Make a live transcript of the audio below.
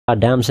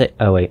damn it.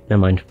 Oh wait,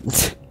 never mind.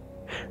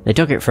 They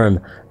took it from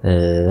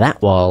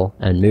that wall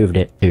and moved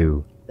it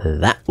to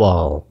that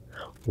wall.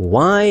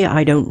 Why,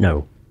 I don't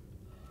know.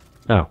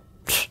 Oh,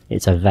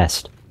 it's a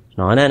vest. It's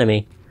not an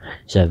enemy,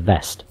 it's a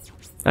vest.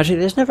 Actually,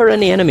 there's never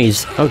any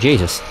enemies. Oh,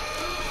 Jesus.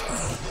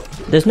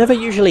 There's never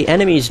usually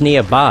enemies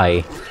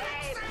nearby.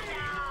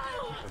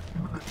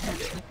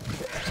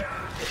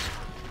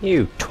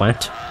 You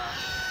twat.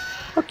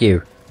 Fuck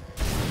you.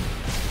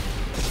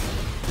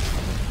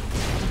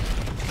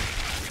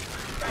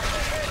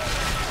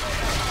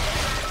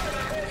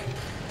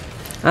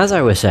 As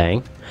I was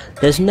saying,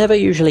 there's never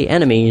usually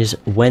enemies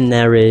when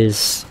there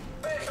is...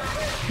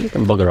 You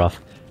can bugger off.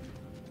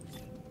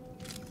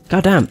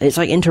 God damn, it's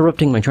like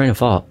interrupting my train of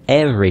thought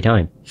every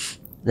time.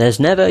 There's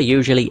never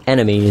usually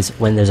enemies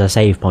when there's a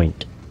save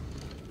point.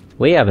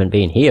 We haven't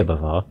been here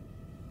before.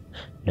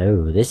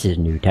 No, this is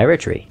new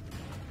territory.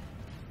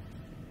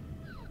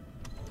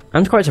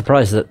 I'm quite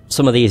surprised that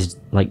some of these,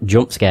 like,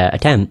 jump scare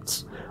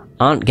attempts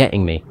aren't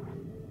getting me.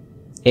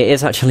 It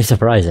is actually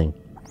surprising.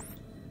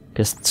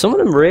 Because some of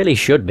them really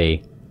should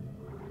be.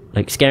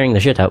 Like, scaring the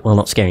shit out. Well,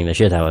 not scaring the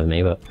shit out of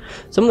me, but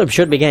some of them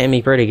should be getting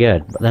me pretty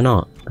good, but they're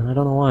not. And I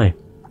don't know why.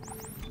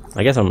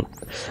 I guess I'm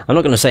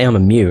not going to say I'm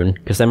immune,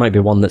 because there might be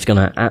one that's going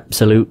to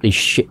absolutely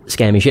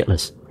scare me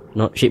shitless.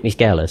 Not shit me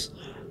scareless.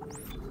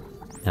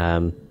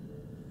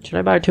 Should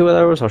I buy 2 of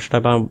those, or should I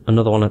buy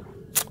another one?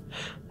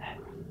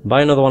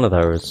 Buy another one of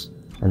those,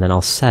 and then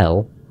I'll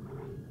sell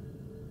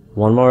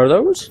 1 more of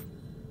those?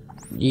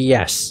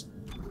 Yes.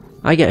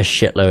 I get a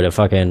shitload of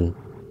fucking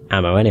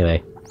ammo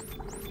anyway.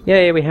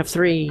 Yay, we have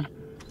 3.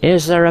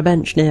 Is there a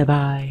bench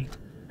nearby?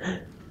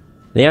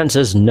 The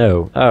answer's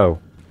no. Oh.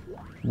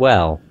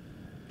 Well.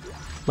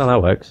 Well,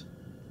 that works.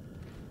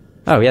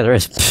 Oh, yeah, there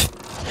is.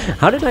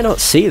 How did I not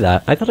see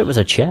that? I thought it was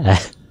a chair.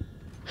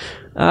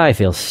 I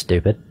feel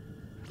stupid.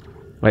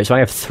 Right, so I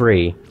have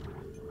 3.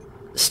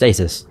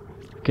 Stasis.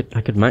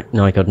 I could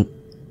no, I couldn't.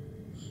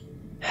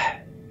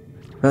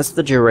 That's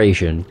the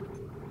duration.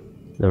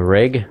 The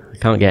rig. I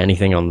can't get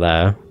anything on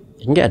there.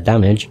 You can get a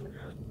damage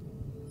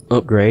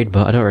upgrade,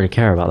 but I don't really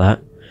care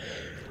about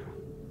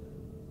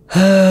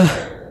that.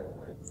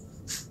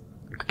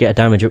 Could get a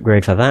damage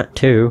upgrade for that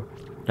too.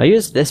 I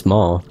use this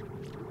more.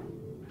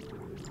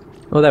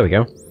 Oh, there we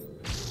go.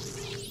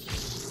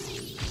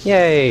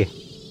 Yay!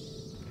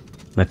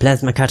 My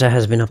plasma cutter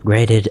has been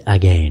upgraded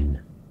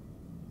again.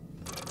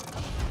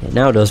 It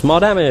now does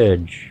more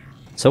damage.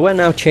 So we're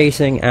now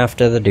chasing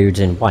after the dudes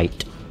in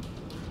white.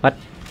 What?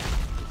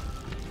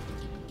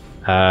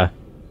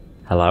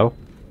 Hello?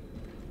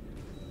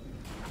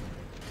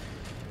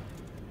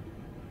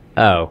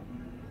 Oh.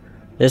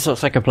 This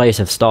looks like a place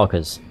of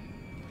stalkers.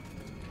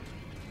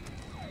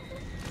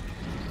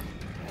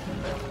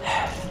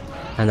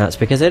 And that's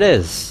because it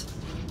is.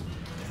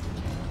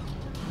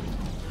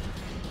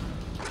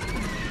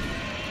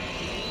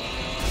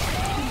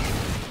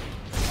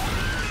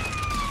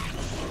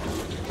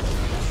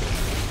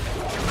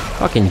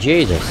 Fucking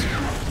Jesus.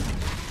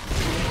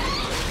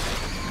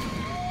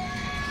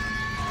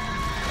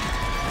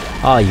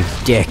 Oh, you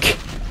dick.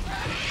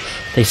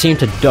 They seem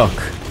to duck.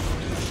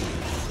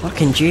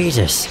 Fucking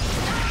Jesus.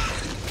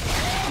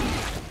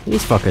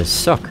 These fuckers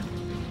suck.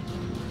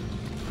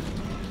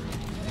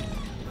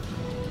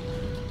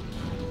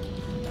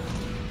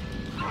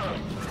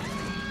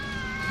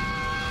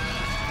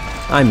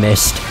 I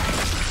missed.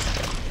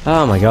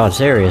 Oh my god,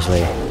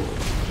 seriously.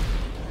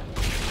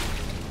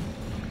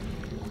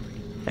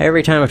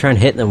 Every time I try and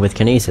hit them with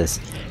kinesis,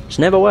 it's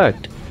never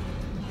worked.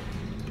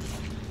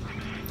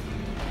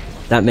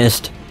 That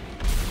missed.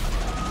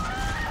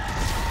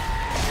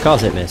 Of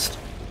course it missed.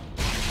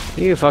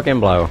 You fucking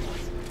blow.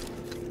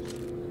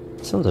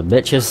 Sons of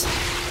bitches.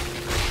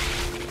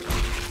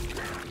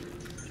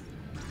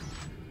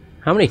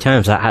 How many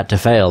times that had to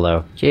fail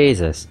though?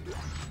 Jesus.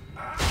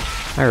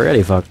 I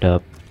really fucked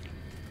up.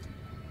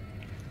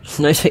 It's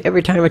like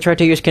every time I try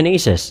to use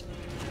kinesis.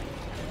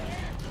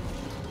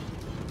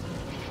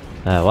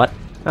 What?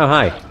 Oh,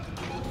 hi.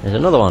 There's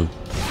another one.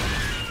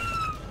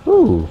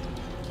 Ooh.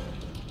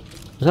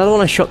 Was that the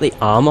one I shot the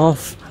arm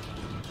off?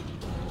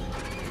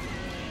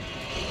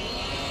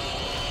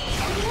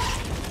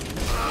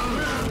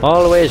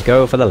 Always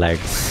go for the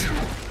legs.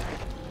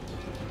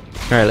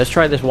 Alright, let's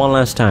try this one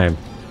last time.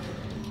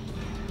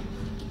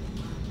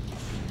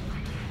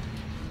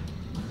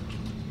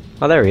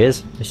 Oh, there he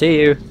is. I see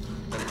you.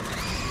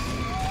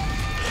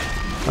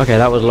 Okay,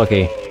 that was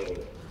lucky.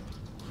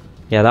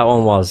 Yeah, that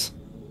one was.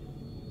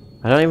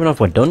 I don't even know if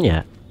we're done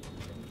yet.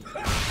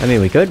 I mean,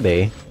 we could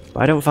be,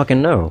 but I don't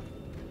fucking know.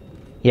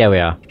 Yeah, we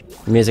are.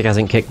 The music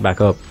hasn't kicked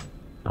back up.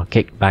 Or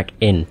kicked back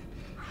in.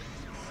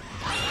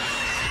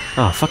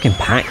 Oh, fucking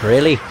pack,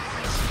 really?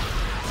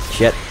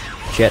 Shit.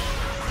 Shit.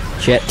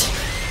 Shit.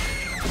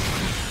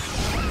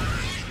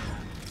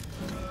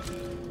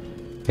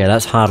 Okay,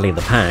 that's hardly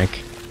the pack.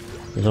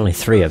 There's only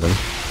 3 of them.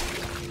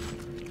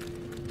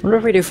 Wonder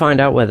if we do find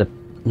out where the...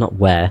 Not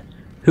where.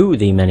 Who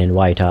the men in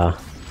white are.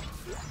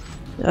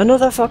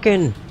 Another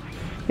fucking...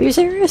 Are you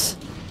serious?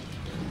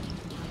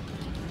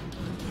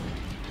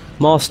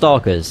 More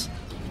stalkers.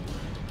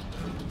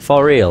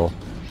 For real.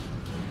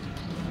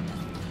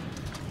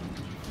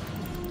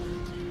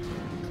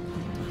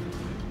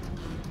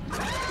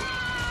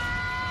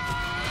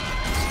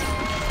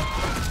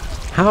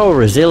 How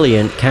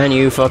resilient can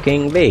you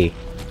fucking be?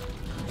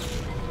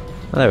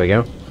 Oh, there we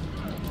go.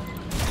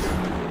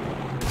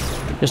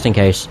 Just in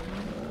case.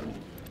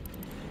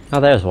 Oh,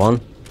 there's one.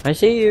 I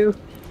see you.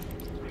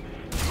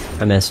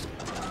 I missed.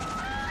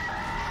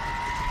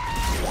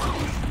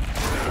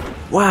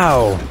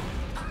 Wow!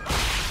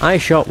 I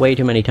shot way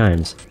too many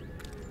times.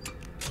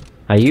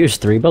 I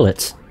used 3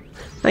 bullets.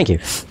 Thank you.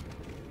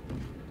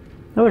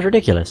 That was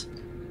ridiculous.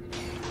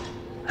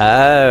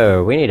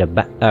 Oh, we need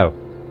a oh.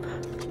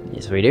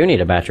 Yes, we do need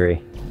a battery.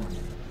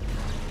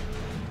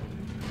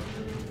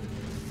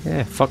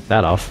 Yeah, fuck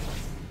that off.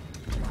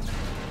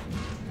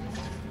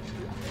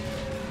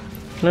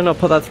 Can I not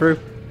put that through?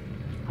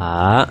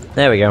 Ah,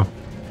 there we go.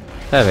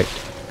 Perfect.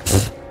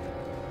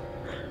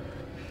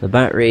 The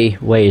battery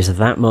weighs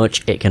that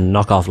much, it can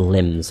knock off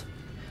limbs.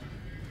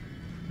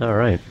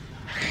 Alright.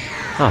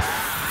 Oh,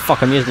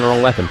 fuck, I'm using the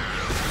wrong weapon.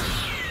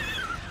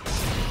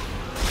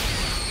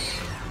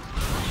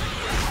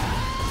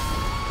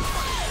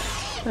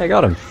 I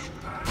got him.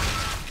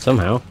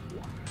 Somehow.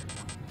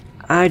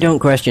 I don't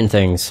question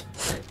things.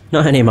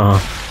 Not anymore.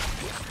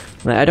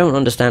 Like, I don't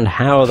understand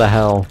how the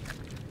hell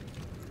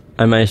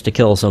I managed to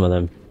kill some of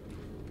them.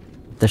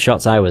 The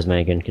shots I was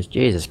making, because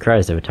Jesus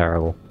Christ, they were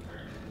terrible.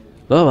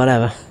 But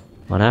whatever.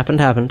 What happened,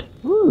 happened.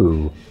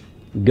 Ooh.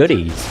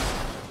 Goodies.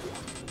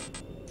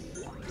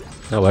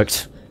 That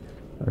worked.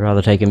 I'd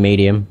rather take a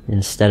medium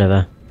instead of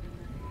a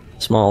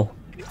small.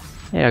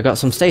 Hey, I got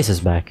some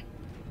stasis back.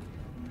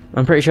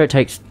 I'm pretty sure it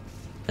takes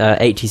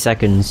 80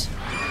 seconds.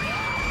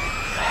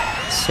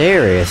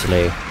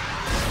 Seriously.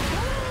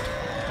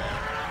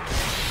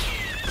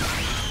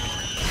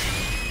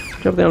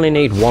 Job they only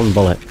need 1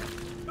 bullet.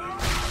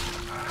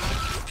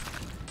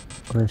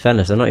 Well, in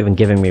fairness, they're not even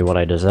giving me what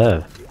I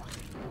deserve.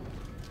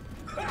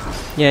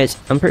 Yeah,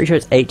 I'm pretty sure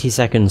it's 80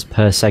 seconds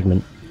per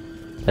segment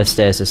of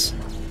stasis,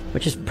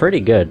 which is pretty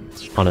good,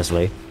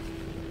 honestly.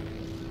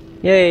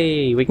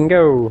 Yay, we can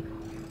go!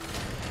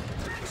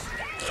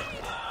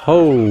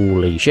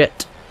 Holy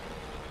shit!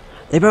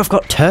 They both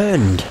got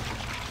turned!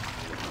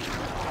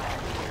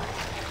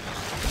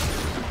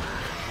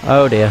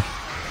 Oh dear.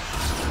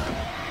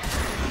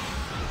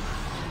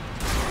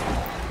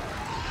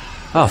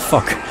 Oh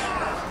fuck.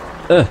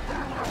 Ugh.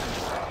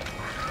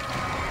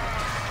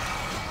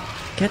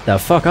 Get the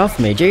fuck off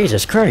me,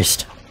 Jesus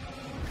Christ.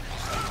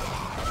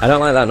 I don't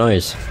like that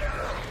noise.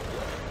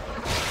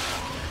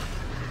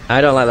 I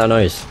don't like that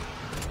noise.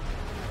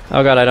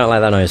 Oh god, I don't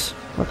like that noise.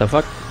 What the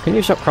fuck? Can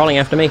you stop crawling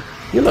after me?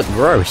 You look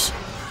gross.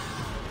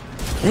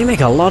 They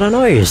make a lot of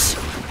noise.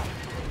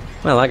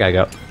 Well, that guy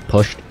got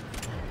pushed.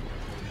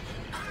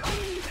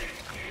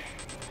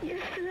 You're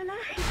still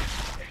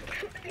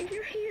alive.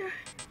 You're here.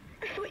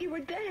 I thought you were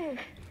dead.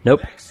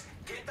 Nope.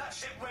 Get that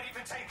ship ready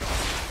for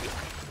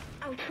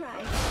takeoff. I'll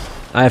try.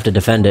 I have to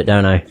defend it,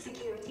 don't I?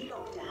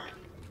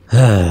 I'm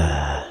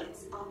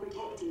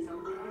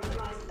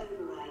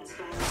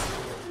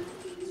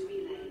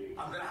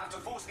gonna have to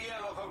force the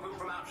airlock open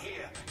from out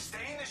here.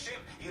 Stay in the ship.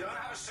 You don't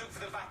have a suit for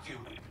the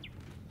vacuum.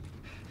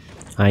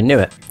 I knew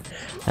it.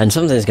 And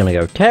something's gonna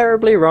go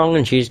terribly wrong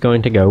and she's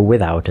going to go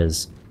without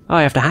us. Oh,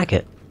 I have to hack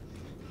it.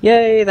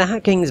 Yay, the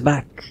hacking's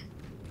back.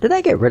 Did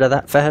they get rid of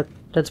that for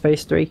Dead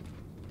Space 3?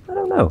 I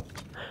don't know.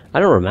 I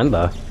don't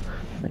remember.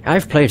 Like,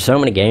 I've played so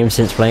many games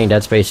since playing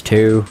Dead Space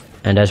 2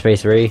 and Dead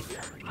Space 3.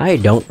 I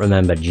don't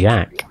remember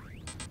jack.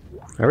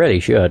 I really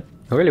should.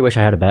 I really wish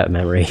I had a better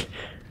memory.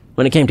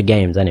 When it came to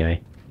games,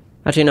 anyway.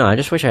 Actually, no, I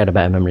just wish I had a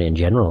better memory in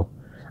general.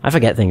 I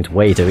forget things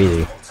way too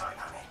easy.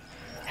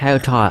 How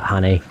tight,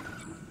 honey?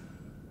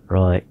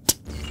 Right.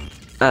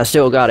 I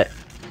still got it.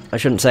 I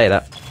shouldn't say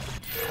that.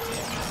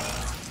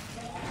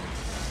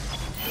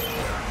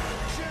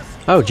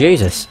 Oh,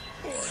 Jesus.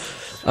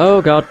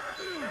 Oh, God.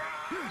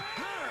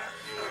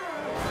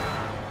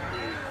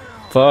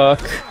 Fuck.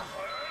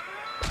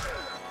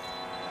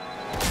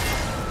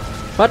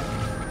 What?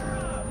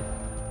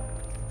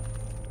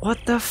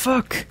 What the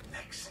fuck?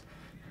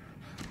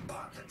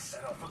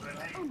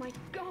 Oh my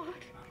god.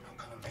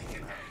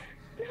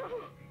 No.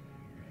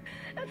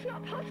 That's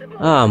not possible.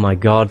 Oh my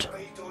god.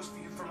 Doors for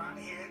you from out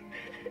here.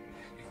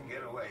 You can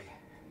get away.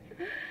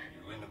 You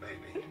win the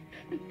baby.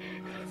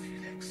 I love you,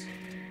 Lex.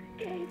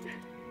 Gabe.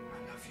 I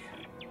love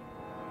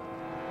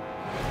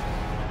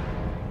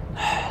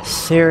you.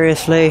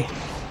 Seriously?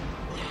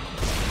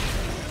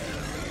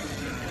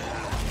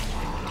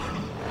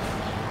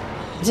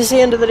 Is this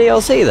the end of the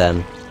DLC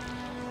then?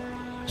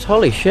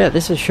 Holy shit,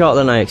 this is shorter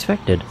than I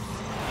expected.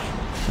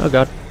 Oh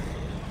god.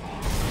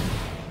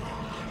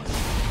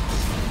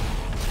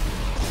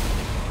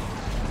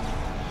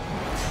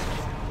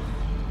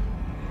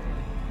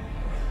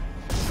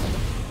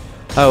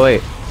 Oh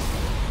wait.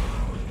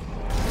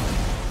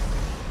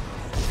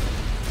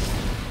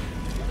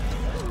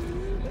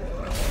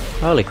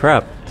 Holy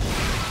crap.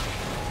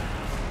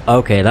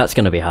 Okay, that's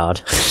gonna be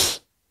hard.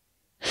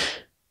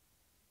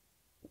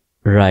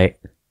 Right.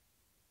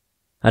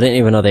 I didn't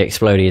even know the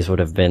explodies would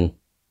have been...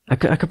 I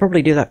could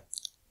probably do that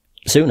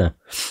sooner.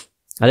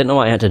 I didn't know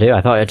what I had to do. I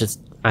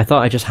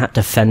thought I just had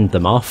to fend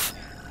them off.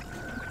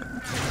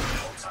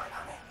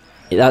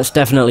 That's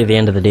definitely the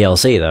end of the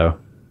DLC, though.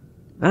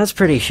 That's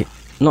pretty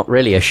not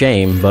really a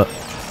shame, but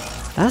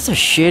that's a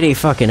shitty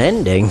fucking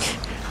ending.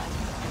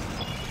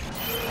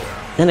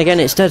 Then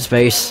again, it's Dead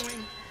Space.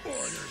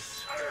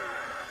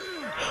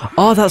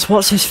 Oh, that's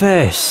what's his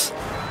face.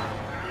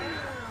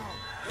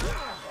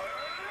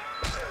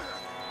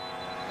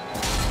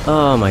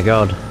 Oh my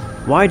god.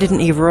 Why didn't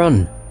he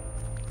run?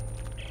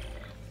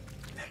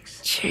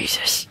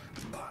 Jesus.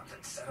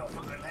 Oh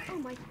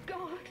my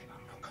god.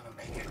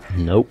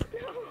 Nope.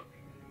 No.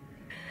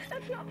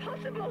 That's not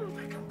possible.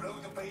 I can blow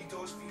the bay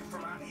doors for you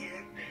from out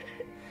here.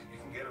 You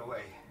can get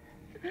away.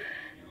 You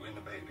win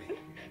the baby.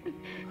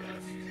 I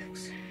love you,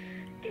 Lex.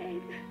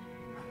 Gabe.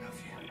 I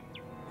love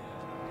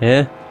you.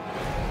 Yeah?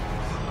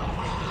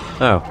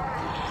 Oh.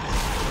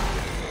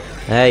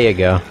 There you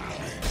go.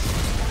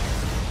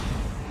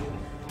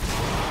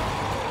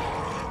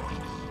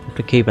 Have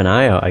to keep an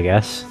eye out, I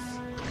guess.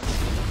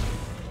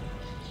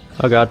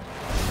 Oh god.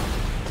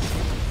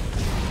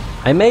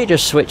 I may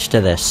just switch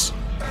to this.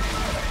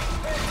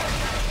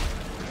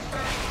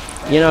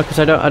 You know, because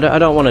I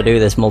don't want to do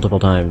this multiple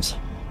times.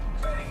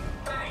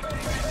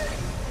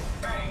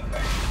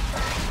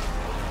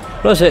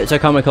 Plus, it's a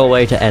comical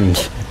way to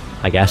end,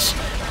 I guess.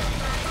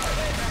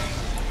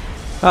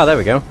 Oh, there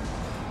we go.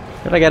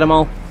 Did I get them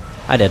all?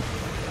 I did.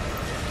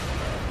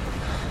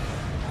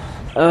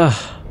 Ugh.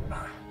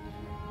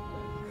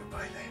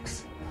 Goodbye,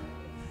 Lex.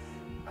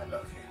 I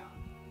love you.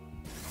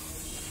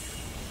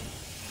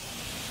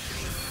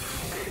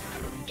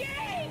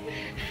 Gabe!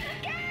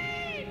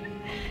 Gabe!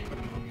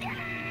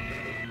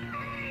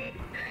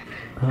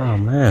 Oh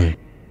man.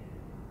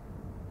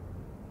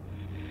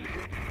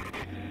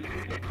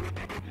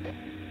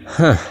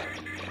 Huh.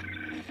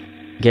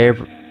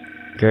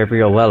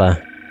 Gabriel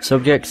Weller.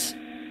 Subjects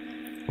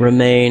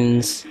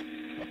remains...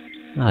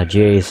 Ah,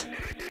 jeez.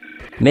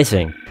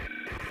 Missing.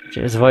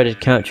 She has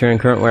avoided capture and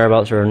current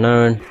whereabouts are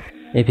unknown.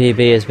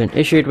 APB has been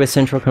issued with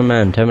central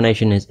command.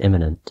 Termination is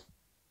imminent.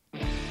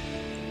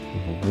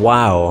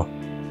 Wow.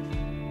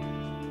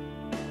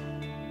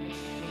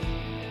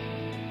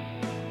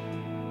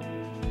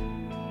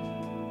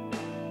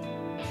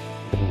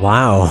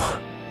 Wow.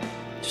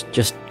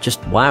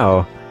 Just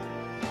wow.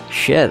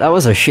 Shit, that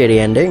was a shitty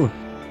ending.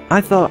 I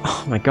thought,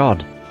 oh my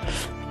god.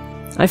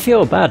 I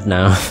feel bad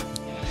now.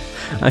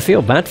 I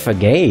feel bad for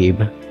Gabe.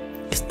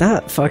 Cause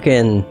that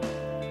fucking...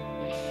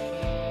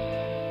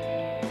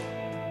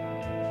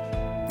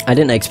 I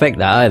didn't expect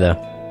that either.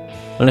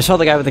 When I saw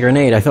the guy with the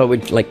grenade, I thought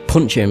we'd like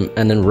punch him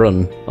and then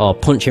run. Or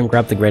punch him,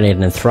 grab the grenade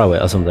and then throw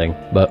it or something.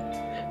 But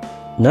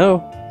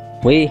no.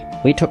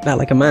 We took that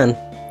like a man.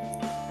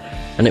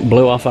 And it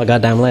blew off our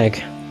goddamn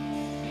leg.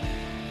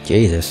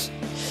 Jesus.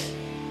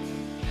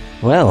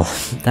 Well,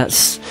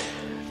 that's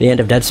the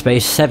end of Dead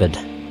Space 7.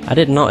 I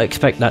did not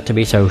expect that to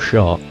be so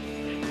short.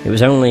 It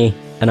was only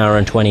an hour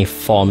and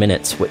 24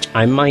 minutes, which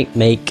I might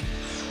make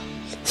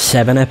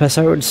 7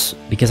 episodes,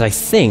 because I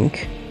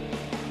think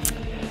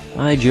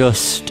I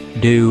just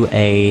do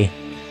a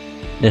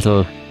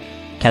little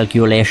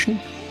calculation.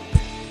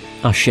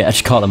 Oh shit, I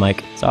just caught the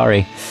mic,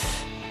 sorry.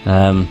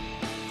 So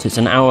it's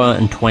an hour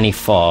and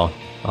 24,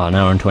 or an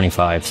hour and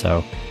 25,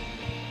 so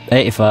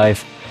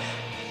 85.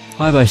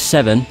 5 by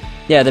 7.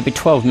 Yeah, there'd be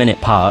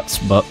 12-minute parts,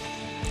 but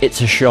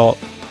it's a short,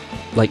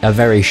 like a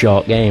very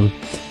short game.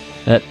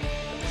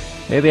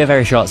 It'd be a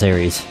very short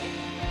series.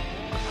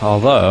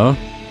 Although,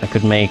 I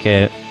could make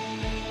it...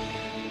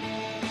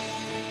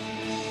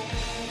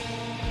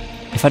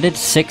 If I did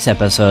 6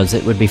 episodes,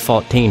 it would be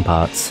 14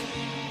 parts.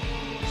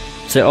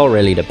 So it all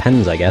really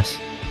depends, I guess.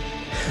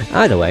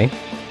 Either way,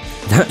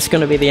 that's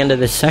going to be the end of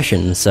this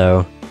session,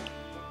 so...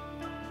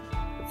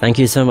 Thank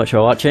you so much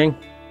for watching.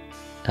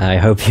 I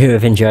hope you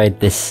have enjoyed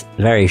this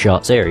very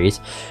short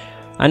series.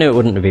 I knew it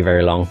wouldn't be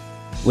very long.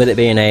 With it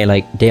being a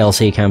like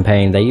DLC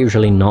campaign, they're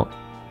usually not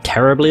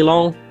terribly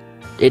long.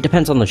 It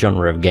depends on the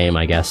genre of game,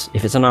 I guess.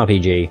 If it's an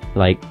RPG,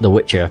 like The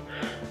Witcher,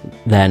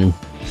 then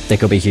they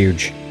could be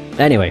huge.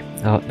 Anyway,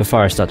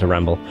 before I start to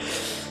ramble,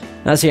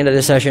 that's the end of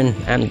this session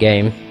and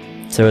game.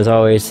 So as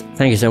always,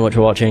 thank you so much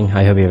for watching,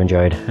 I hope you've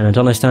enjoyed, and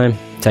until next time,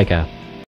 take care.